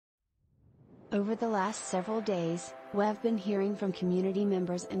Over the last several days, we've been hearing from community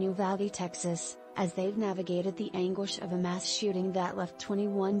members in Uvalde, Texas, as they've navigated the anguish of a mass shooting that left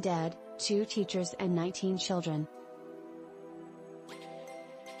 21 dead, 2 teachers and 19 children.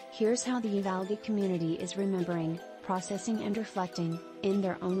 Here's how the Uvalde community is remembering, processing and reflecting, in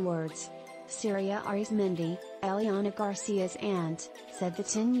their own words. Siria Arizmendi, Eliahna Garcia's aunt, said the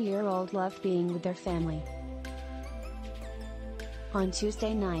 10-year-old loved being with their family. On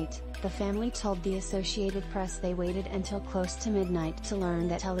Tuesday night, the family told the Associated Press they waited until close to midnight to learn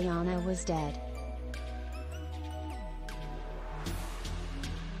that Eliahna was dead.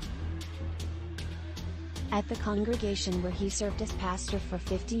 At the congregation where he served as pastor for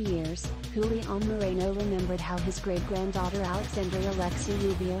 50 years, Julián Moreno remembered how his great-granddaughter Alexandria Lexi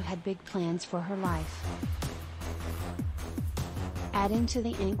Rubio had big plans for her life. Adding to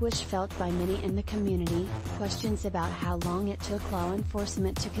the anguish felt by many in the community, questions about how long it took law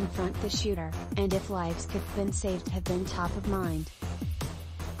enforcement to confront the shooter, and if lives could have been saved have been top of mind.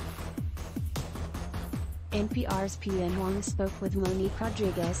 NPR's Pien Huang spoke with Monique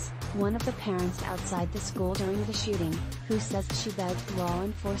Rodriguez, one of the parents outside the school during the shooting, who says she begged law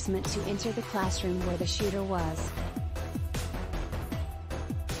enforcement to enter the classroom where the shooter was.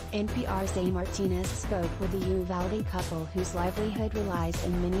 NPR's Martínez spoke with the Uvalde couple whose livelihood relies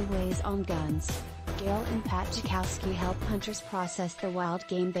in many ways on guns. Gail and Pat Jackowski help hunters process the wild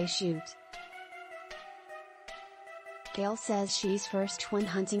game they shoot. Gail says she's first went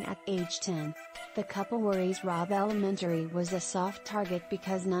hunting at age 10. The couple worries Robb Elementary was a soft target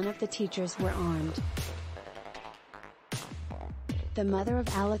because none of the teachers were armed. The mother of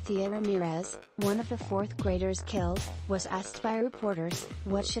Alithea Ramirez, one of the 4th graders killed, was asked by reporters,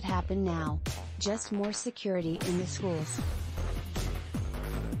 "What should happen now? Just more security in the schools.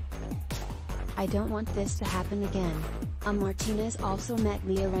 I don't want this to happen again." Martínez also met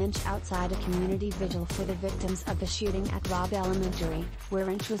Leah Wrench outside a community vigil for the victims of the shooting at Robb Elementary, where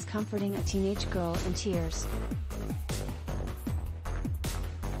Wrench was comforting a teenage girl in tears.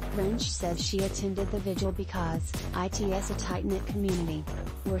 Wrench says she attended the vigil because, "It's a tight-knit community.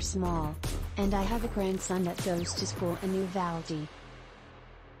 We're small. And I have a grandson that goes to school in Uvalde.